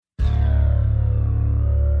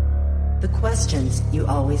The questions you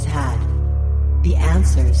always had. The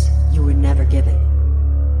answers you were never given.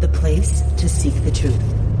 The place to seek the truth.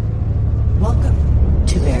 Welcome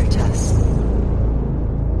to Veritas.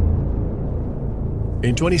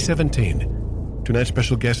 In 2017, tonight's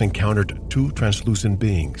special guest encountered two translucent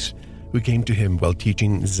beings who came to him while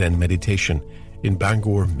teaching Zen meditation in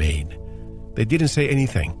Bangor, Maine. They didn't say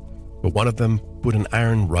anything, but one of them put an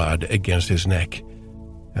iron rod against his neck,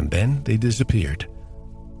 and then they disappeared.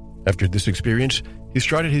 After this experience, he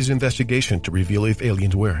started his investigation to reveal if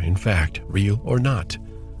aliens were, in fact, real or not.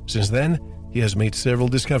 Since then, he has made several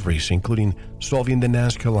discoveries, including solving the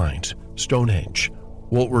Nazca Lines, Stonehenge,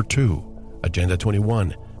 World War II, Agenda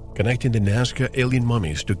 21, connecting the Nazca alien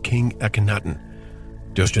mummies to King Akhenaten,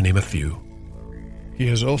 just to name a few. He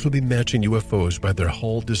has also been matching UFOs by their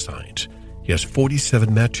hull designs. He has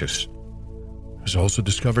 47 matches. He has also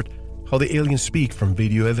discovered how the aliens speak from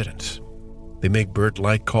video evidence. They make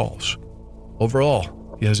bird-like calls.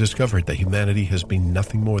 Overall, he has discovered that humanity has been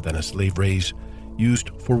nothing more than a slave race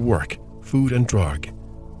used for work, food and drug,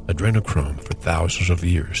 adrenochrome for thousands of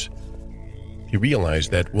years. He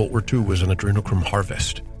realized that World War II was an adrenochrome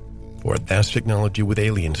harvest for advanced technology with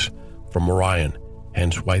aliens from Orion,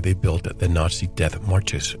 hence why they built the Nazi death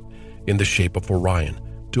marches in the shape of Orion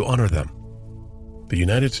to honor them. The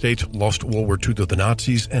United States lost World War II to the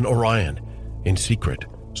Nazis and Orion in secret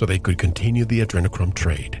so they could continue the adrenochrome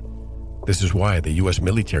trade. This is why the U.S.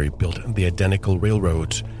 military built the identical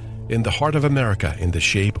railroads in the heart of America in the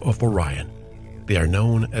shape of Orion. They are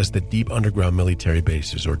known as the Deep Underground Military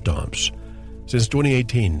Bases, or DUMBs. Since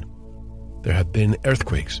 2018, there have been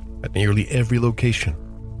earthquakes at nearly every location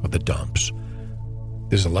of the DUMBs.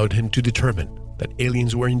 This allowed him to determine that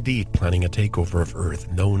aliens were indeed planning a takeover of Earth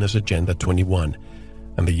known as Agenda 21,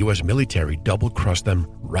 and the U.S. military double-crossed them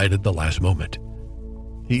right at the last moment.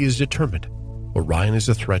 He is determined Orion is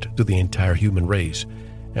a threat to the entire human race,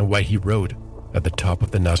 and why he wrote at the top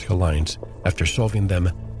of the Nazca Lines after solving them,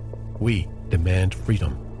 "We demand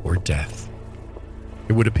freedom or death."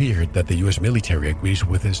 It would appear that the U.S. military agrees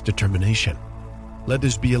with his determination. Let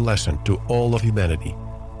this be a lesson to all of humanity.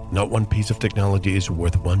 Not one piece of technology is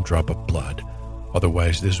worth one drop of blood.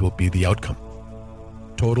 Otherwise, this will be the outcome.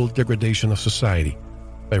 Total degradation of society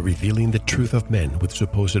by revealing the truth of men with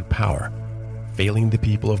supposed power, failing the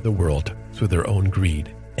people of the world through their own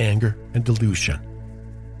greed, anger, and delusion.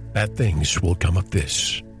 Bad things will come of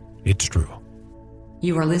this. It's true.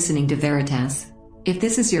 You are listening to Veritas. If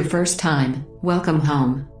this is your first time, welcome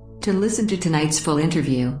home. To listen to tonight's full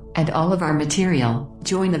interview and all of our material,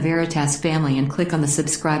 join the Veritas family and click on the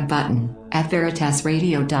subscribe button at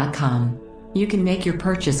veritasradio.com. You can make your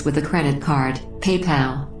purchase with a credit card,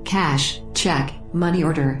 PayPal, cash, check, money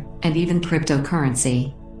order, and even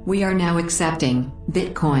cryptocurrency. We are now accepting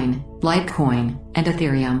Bitcoin, Litecoin, and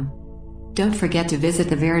Ethereum. Don't forget to visit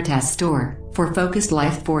the Veritas store for focused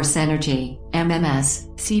life force energy, MMS,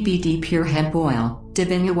 CBD pure hemp oil,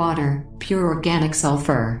 Divina water, pure organic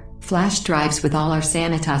sulfur, flash drives with all our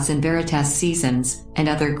Sanitas and Veritas seasons, and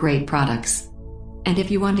other great products. And if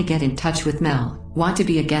you want to get in touch with Mel, want to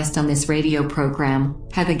be a guest on this radio program,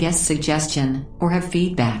 have a guest suggestion, or have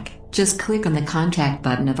feedback, just click on the contact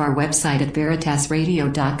button of our website at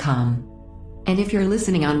veritasradio.com. And if you're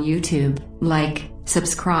listening on YouTube, like,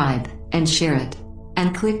 subscribe, and share it.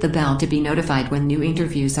 And click the bell to be notified when new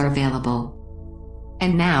interviews are available.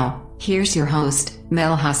 And now, here's your host,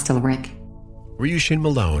 Mel Hostelrick. Ryushin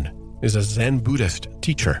Malone is a Zen Buddhist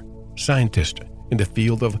teacher, scientist in the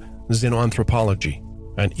field of xenoanthropology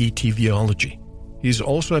and etiology. He is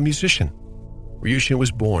also a musician. Ryushin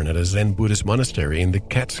was born at a Zen Buddhist monastery in the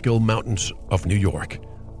Catskill Mountains of New York.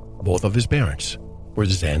 Both of his parents were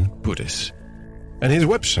Zen Buddhists. And his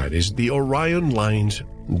website is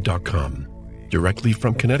theorionlines.com. Directly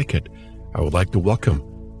from Connecticut, I would like to welcome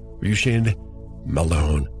Ryushin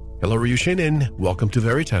Malone. Hello, Ryushin, and welcome to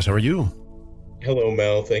Veritas. How are you? Hello,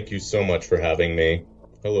 Mel. Thank you so much for having me.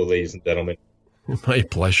 Hello, ladies and gentlemen. My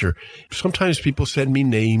pleasure. Sometimes people send me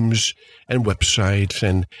names and websites,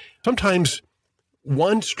 and sometimes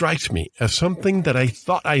one strikes me as something that I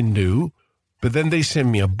thought I knew, but then they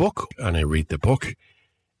send me a book, and I read the book,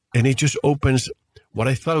 and it just opens what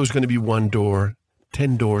I thought was going to be one door,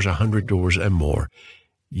 10 doors, 100 doors, and more.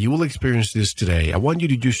 You will experience this today. I want you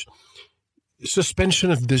to just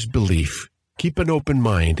suspension of disbelief. Keep an open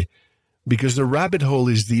mind, because the rabbit hole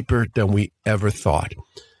is deeper than we ever thought.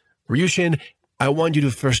 Ryushin, I want you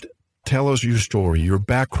to first tell us your story, your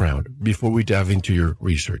background, before we dive into your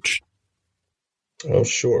research. Oh,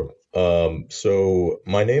 sure. So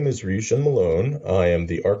my name is Ryushin Malone. I am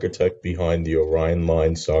the architect behind the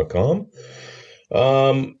OrionLines.com.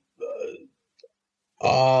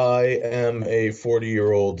 I am a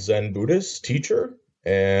 40-year-old Zen Buddhist teacher,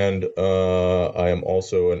 and I am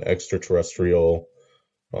also an extraterrestrial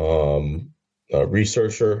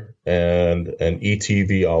researcher and an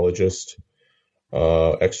ETVologist,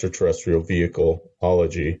 extraterrestrial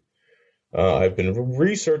vehicleology. I've been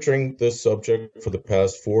researching this subject for the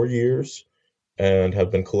past 4 years and have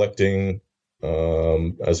been collecting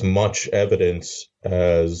as much evidence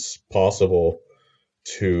as possible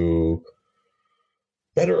to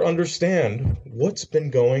better understand what's been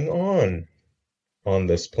going on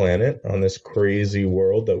this planet, on this crazy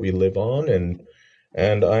world that we live on,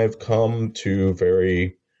 and I've come to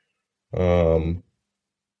very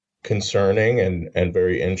concerning and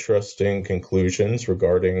very interesting conclusions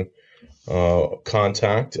regarding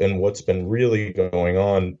contact and what's been really going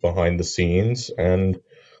on behind the scenes and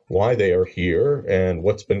why they are here and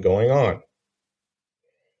what's been going on.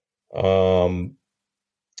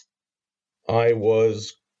 I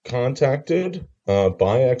was contacted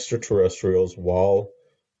by extraterrestrials while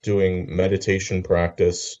doing meditation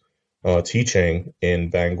practice teaching in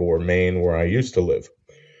Bangor, Maine, where I used to live.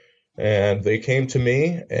 And they came to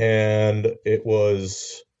me, and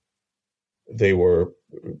they were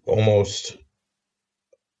almost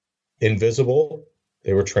invisible.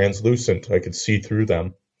 They were translucent. I could see through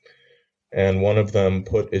them. And one of them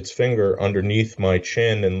put its finger underneath my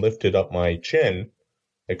chin and lifted up my chin,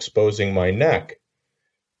 exposing my neck.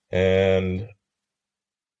 And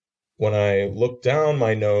when I looked down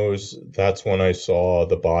my nose, that's when I saw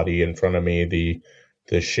the body in front of me,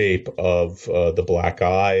 the shape of the black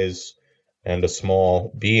eyes and a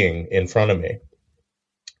small being in front of me.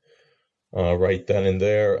 Right then and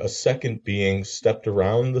there, a second being stepped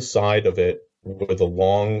around the side of it with a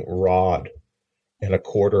long rod and a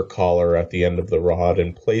quarter collar at the end of the rod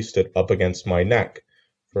and placed it up against my neck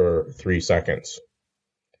for 3 seconds.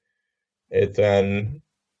 It then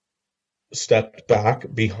stepped back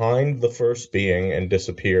behind the first being and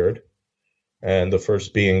disappeared, and the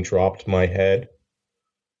first being dropped my head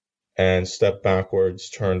and stepped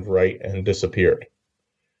backwards, turned right, and disappeared.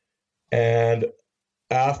 And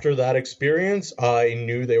after that experience, I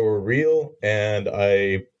knew they were real, and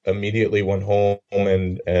I immediately went home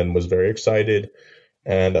and was very excited,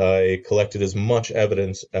 and I collected as much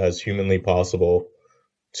evidence as humanly possible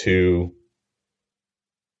to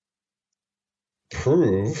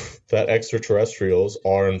prove that extraterrestrials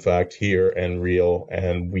are in fact here and real,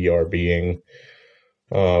 and we are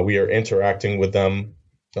interacting with them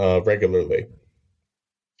regularly.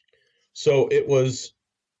 So it was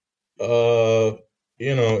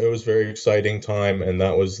it was a very exciting time, and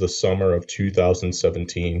that was the summer of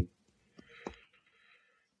 2017.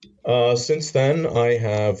 Since then, I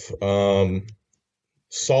have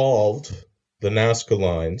solved the Nazca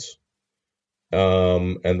lines.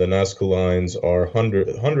 And the Nazca lines are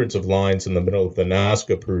hundreds of lines in the middle of the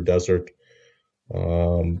Nazca Peru Desert.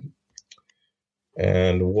 And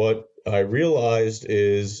what I realized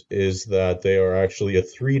is that they are actually a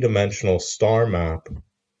three-dimensional star map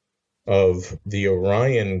of the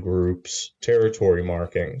Orion group's territory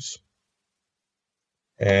markings.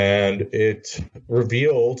 And it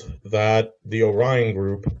revealed that the Orion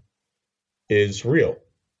group is real,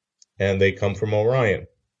 and they come from Orion.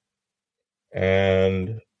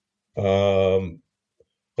 And when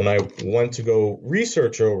I went to go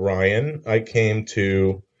research Orion, I came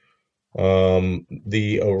to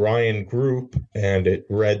the Orion group, and it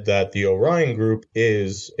read that the Orion group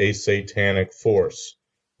is a satanic force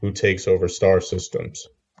who takes over star systems.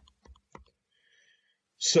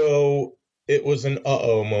 So it was an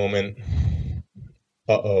uh-oh moment.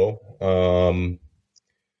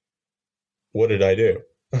 What did I do?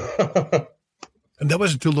 And that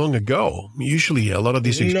wasn't too long ago. Usually a lot of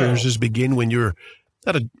these experiences begin when you're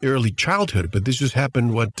not an early childhood, but this just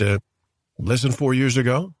happened, less than 4 years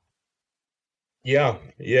ago? Yeah.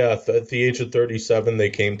 At the age of 37, they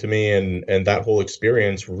came to me, and that whole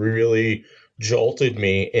experience really jolted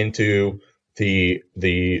me into the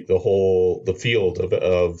field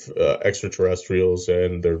of extraterrestrials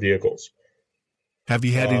and their vehicles. Have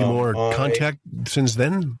you had any more contact since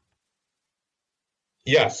then?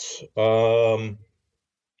 Yes.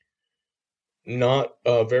 Not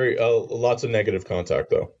lots of negative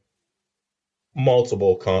contact, though.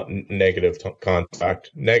 Multiple negative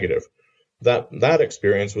contact. Negative. That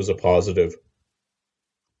experience was a positive.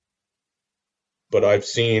 But I've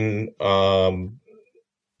seen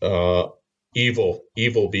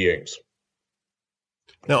evil beings.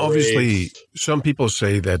 Now, obviously, some people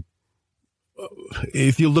say that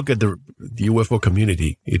if you look at the UFO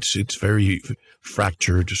community, it's very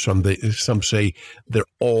fractured. Some say they're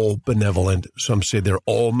all benevolent. Some say they're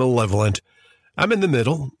all malevolent. I'm in the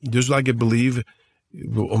middle. Just like I believe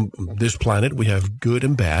on this planet we have good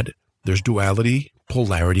and bad. There's duality,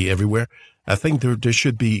 polarity everywhere. I think there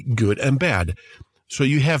should be good and bad. So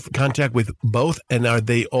you have contact with both, and are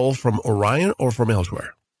they all from Orion or from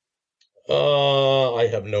elsewhere? I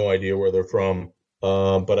have no idea where they're from,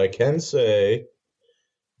 but I can say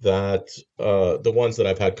that the ones that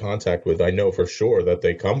I've had contact with, I know for sure that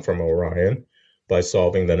they come from Orion by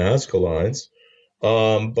solving the Nazca lines.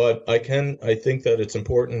 But I think that it's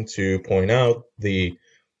important to point out the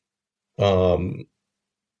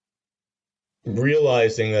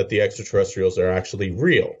realizing that the extraterrestrials are actually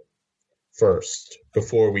real first,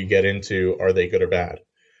 before we get into are they good or bad.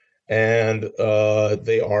 And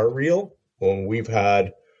they are real. Well, we've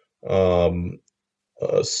had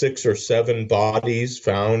 6 or 7 bodies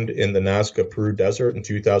found in the Nazca Peru Desert in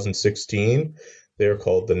 2016. They're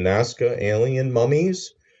called the Nazca alien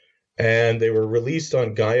mummies, and they were released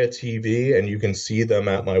on Gaia TV, and you can see them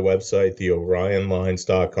at my website,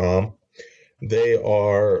 theorionlines.com. There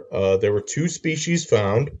were 2 species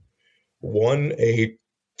found, one a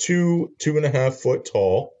 2.5 foot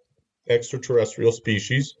tall extraterrestrial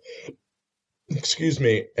species,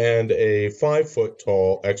 and a 5 foot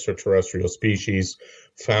tall extraterrestrial species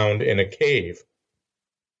found in a cave.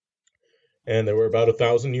 And they were about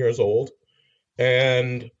 1,000 years old.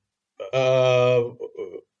 And a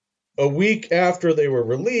week after they were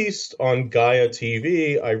released on Gaia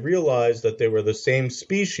TV, I realized that they were the same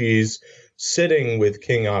species sitting with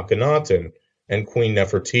King Akhenaten and Queen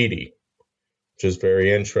Nefertiti, which is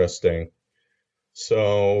very interesting.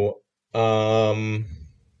 So,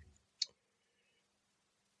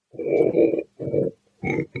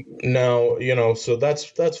 now, so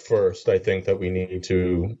that's first. I think that we need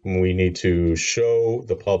to show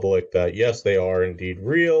the public that yes, they are indeed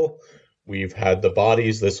real. We've had the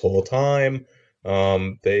bodies this whole time.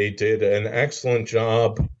 They did an excellent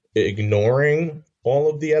job ignoring all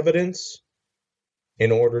of the evidence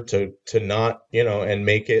in order to not, and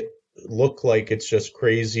make it look like it's just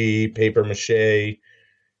crazy paper mache,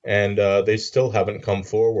 and they still haven't come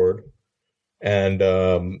forward and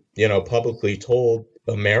publicly told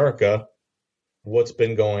America what's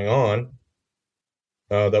been going on,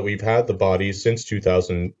 that we've had the bodies since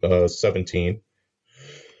 2017.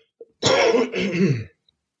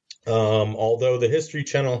 Although the History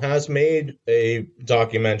Channel has made a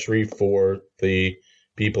documentary for the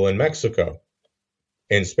people in Mexico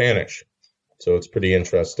in Spanish. So it's pretty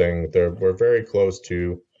interesting. We're very close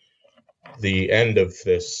to the end of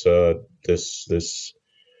this to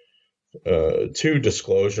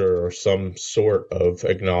disclosure or some sort of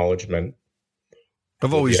acknowledgement.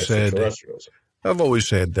 I've always said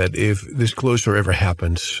that if disclosure ever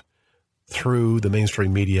happens through the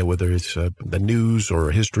mainstream media, whether it's the news or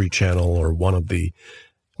a History Channel or one of the,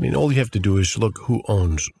 all you have to do is look who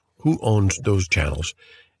owns those channels.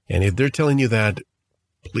 And if they're telling you that,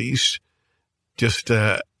 please just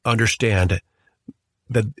understand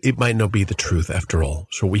that it might not be the truth after all.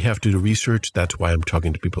 So we have to do research. That's why I'm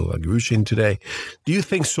talking to people like Ryushin today. Do you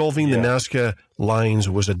think solving the Nazca lines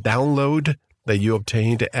was a download that you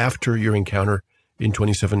obtained after your encounter in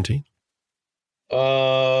 2017?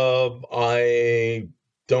 I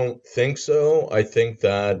don't think so. I think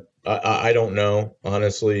that, I don't know,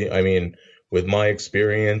 honestly. With my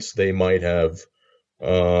experience, they might have,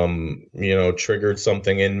 triggered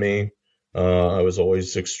something in me. I was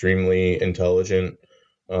always extremely intelligent,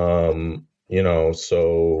 or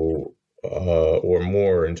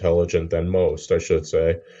more intelligent than most, I should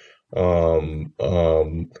say.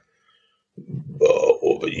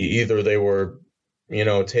 Either they were,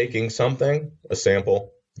 taking something, a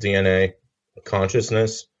sample, DNA,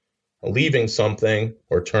 consciousness, leaving something,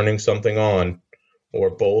 or turning something on, or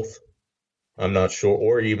both. I'm not sure,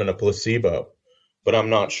 or even a placebo, but I'm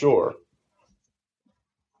not sure.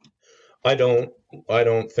 I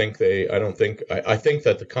think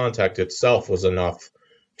that the contact itself was enough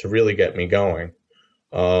to really get me going.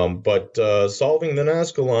 But solving the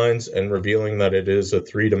Nazca lines and revealing that it is a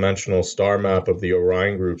 3-dimensional star map of the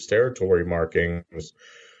Orion Group's territory markings,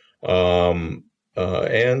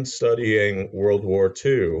 and studying World War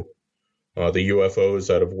II, the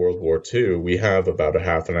UFOs out of World War II, we have about a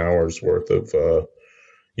half an hour's worth of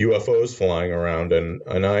UFOs flying around,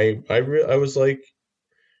 and I was like,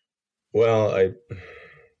 well,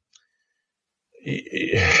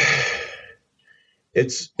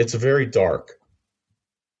 it's very dark.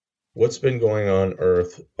 What's been going on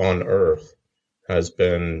Earth has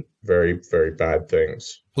been very, very bad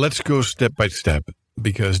things. Let's go step by step,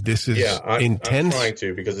 because this is intense. I'm trying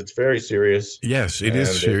to, because it's very serious. Yes, it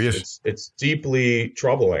is serious. It's deeply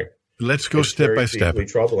troubling. Let's go it's step by very step. deeply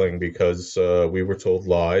troubling because we were told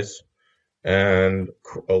lies, and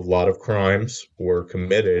a lot of crimes were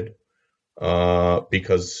committed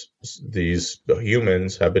because these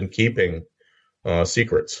humans have been keeping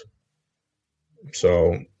secrets.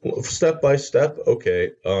 So step by step,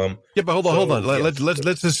 okay. Yeah, but hold on. Yes.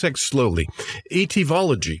 Let's dissect slowly.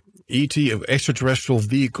 ETvology, extraterrestrial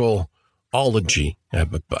vehicle-ology.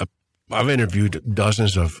 I've interviewed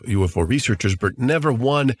dozens of UFO researchers, but never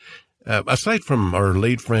one, aside from our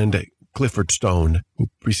late friend Clifford Stone, who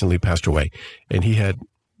recently passed away, and he had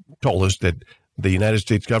told us that the United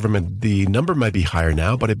States government, the number might be higher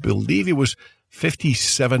now, but I believe it was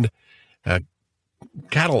 57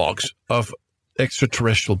 catalogs of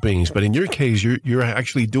extraterrestrial beings. But in your case, you're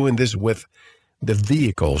actually doing this with the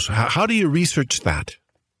vehicles. How do you research that?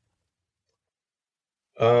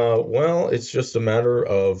 Well, it's just a matter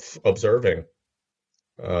of observing.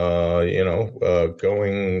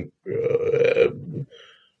 Going,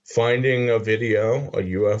 finding a video, a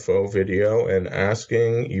UFO video, and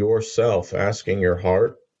asking yourself, asking your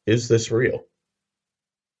heart, is this real?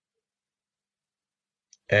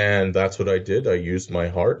 And that's what I did. I used my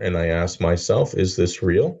heart and I asked myself, is this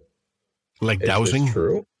real? Like dowsing? Is this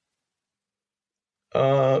true?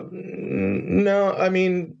 No, I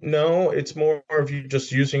mean, no, it's more of you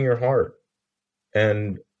just using your heart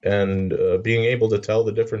and being able to tell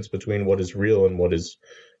the difference between what is real and what is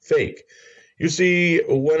fake. You see,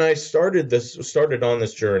 when I started on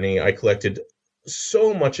this journey, I collected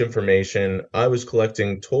so much information. I was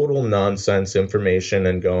collecting total nonsense information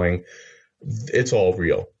and going, it's all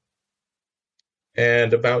real.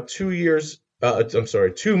 And about 2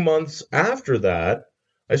 months after that,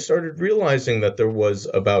 I started realizing that there was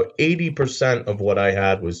about 80% of what I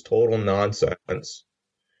had was total nonsense.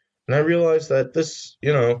 And I realized that this,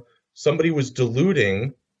 somebody was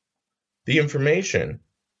diluting the information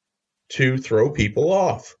to throw people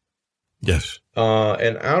off. Yes.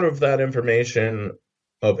 And out of that information,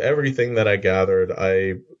 of everything that I gathered,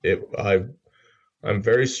 I'm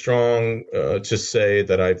very strong to say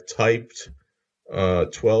that I've typed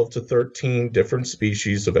 12 to 13 different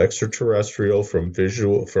species of extraterrestrial from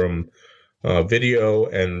video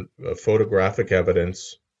and photographic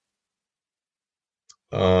evidence.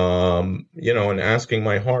 And asking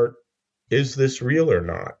my heart, is this real or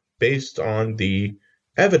not, based on the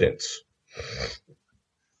evidence?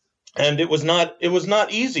 And it was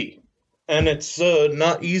not easy. And it's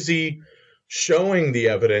not easy showing the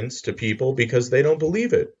evidence to people because they don't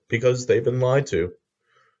believe it, because they've been lied to.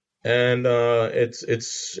 And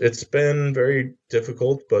it's been very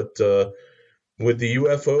difficult, but with the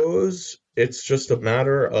UFOs, it's just a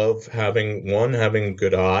matter of having a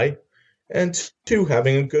good eye, and two,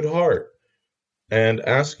 having a good heart. And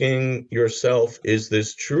asking yourself, is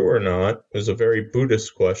this true or not, is a very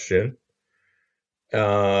Buddhist question.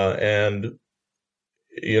 And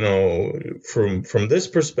from this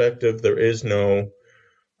perspective, there is no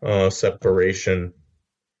separation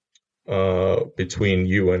between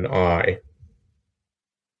you and I.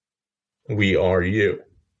 We are you.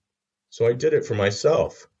 So I did it for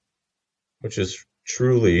myself, which is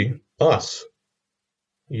truly us.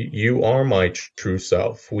 You are my true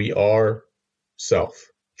self. We are self,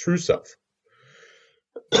 true self.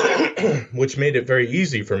 Which made it very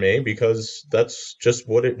easy for me, because that's just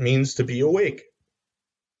what it means to be awake,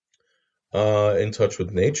 in touch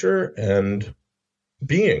with nature and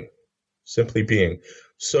simply being.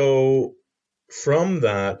 So from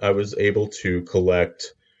that, I was able to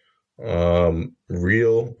collect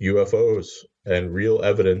real UFOs and real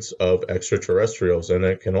evidence of extraterrestrials, and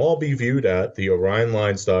it can all be viewed at the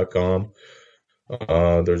orionlines.com.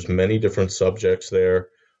 There's many different subjects there,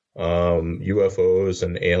 UFOs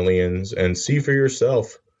and aliens, and see for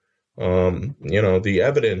yourself. The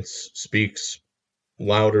evidence speaks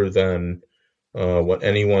louder than what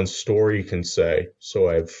anyone's story can say. So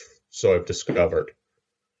I've discovered,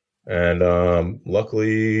 and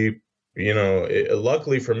luckily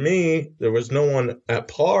for me, there was no one at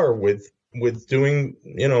par with doing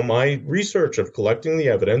my research of collecting the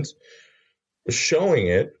evidence, showing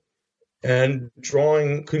it, and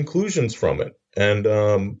drawing conclusions from it. And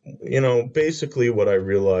basically what I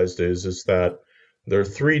realized is that there are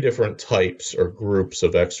three different types or groups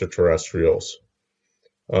of extraterrestrials.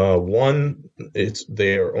 One,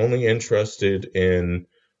 they are only interested in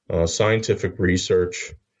scientific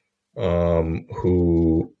research,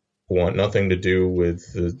 who want nothing to do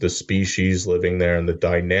with the species living there and the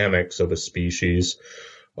dynamics of a species.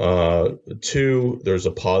 Two, there's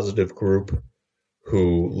a positive group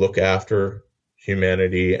who look after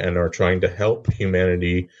humanity and are trying to help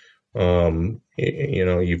humanity,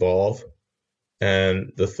 evolve.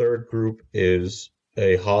 And the third group is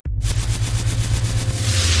a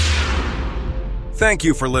Thank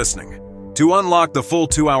you for listening. To unlock the full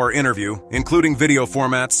 2-hour interview, including video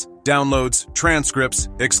formats, downloads, transcripts,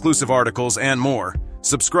 exclusive articles, and more,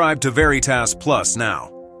 subscribe to Veritas Plus now.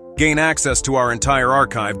 Gain access to our entire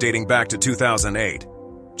archive dating back to 2008.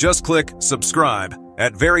 Just click subscribe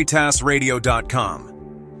at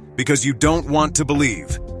veritasradio.com. Because you don't want to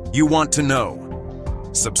believe, you want to know.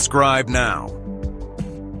 Subscribe now.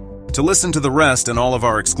 To listen to the rest and all of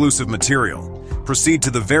our exclusive material, proceed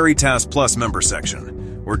to the Veritas Plus member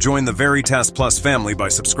section, or join the Veritas Plus family by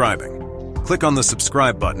subscribing. Click on the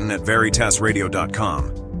subscribe button at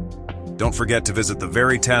veritasradio.com. Don't forget to visit the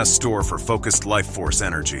Veritas store for focused life force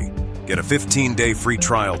energy. Get a 15-day free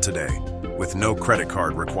trial today, with no credit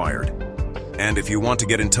card required. And if you want to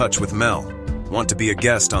get in touch with Mel, want to be a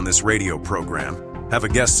guest on this radio program, have a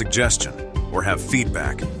guest suggestion, or have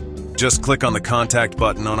feedback, just click on the contact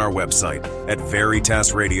button on our website at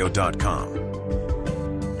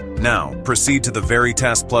veritasradio.com. Now, proceed to the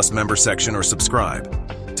Veritas Plus member section or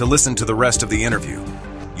subscribe to listen to the rest of the interview.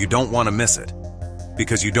 You don't want to miss it.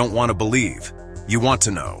 Because you don't want to believe, you want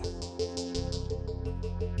to know.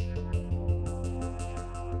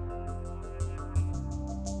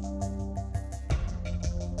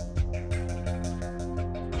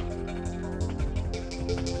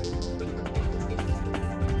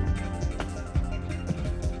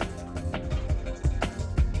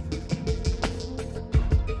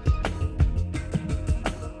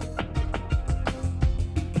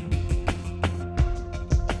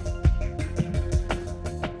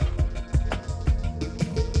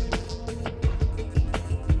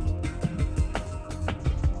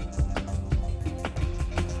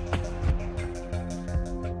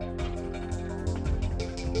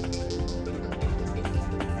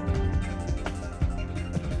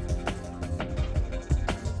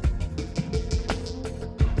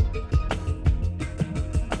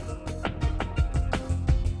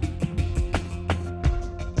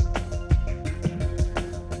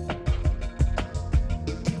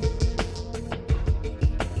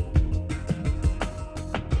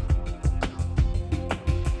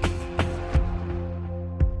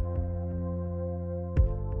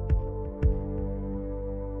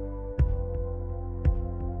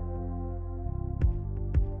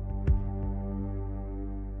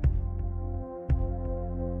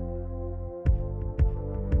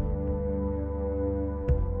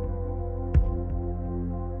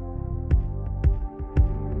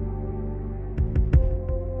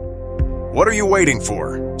 What are you waiting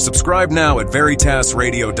for? Subscribe now at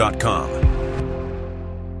veritasradio.com.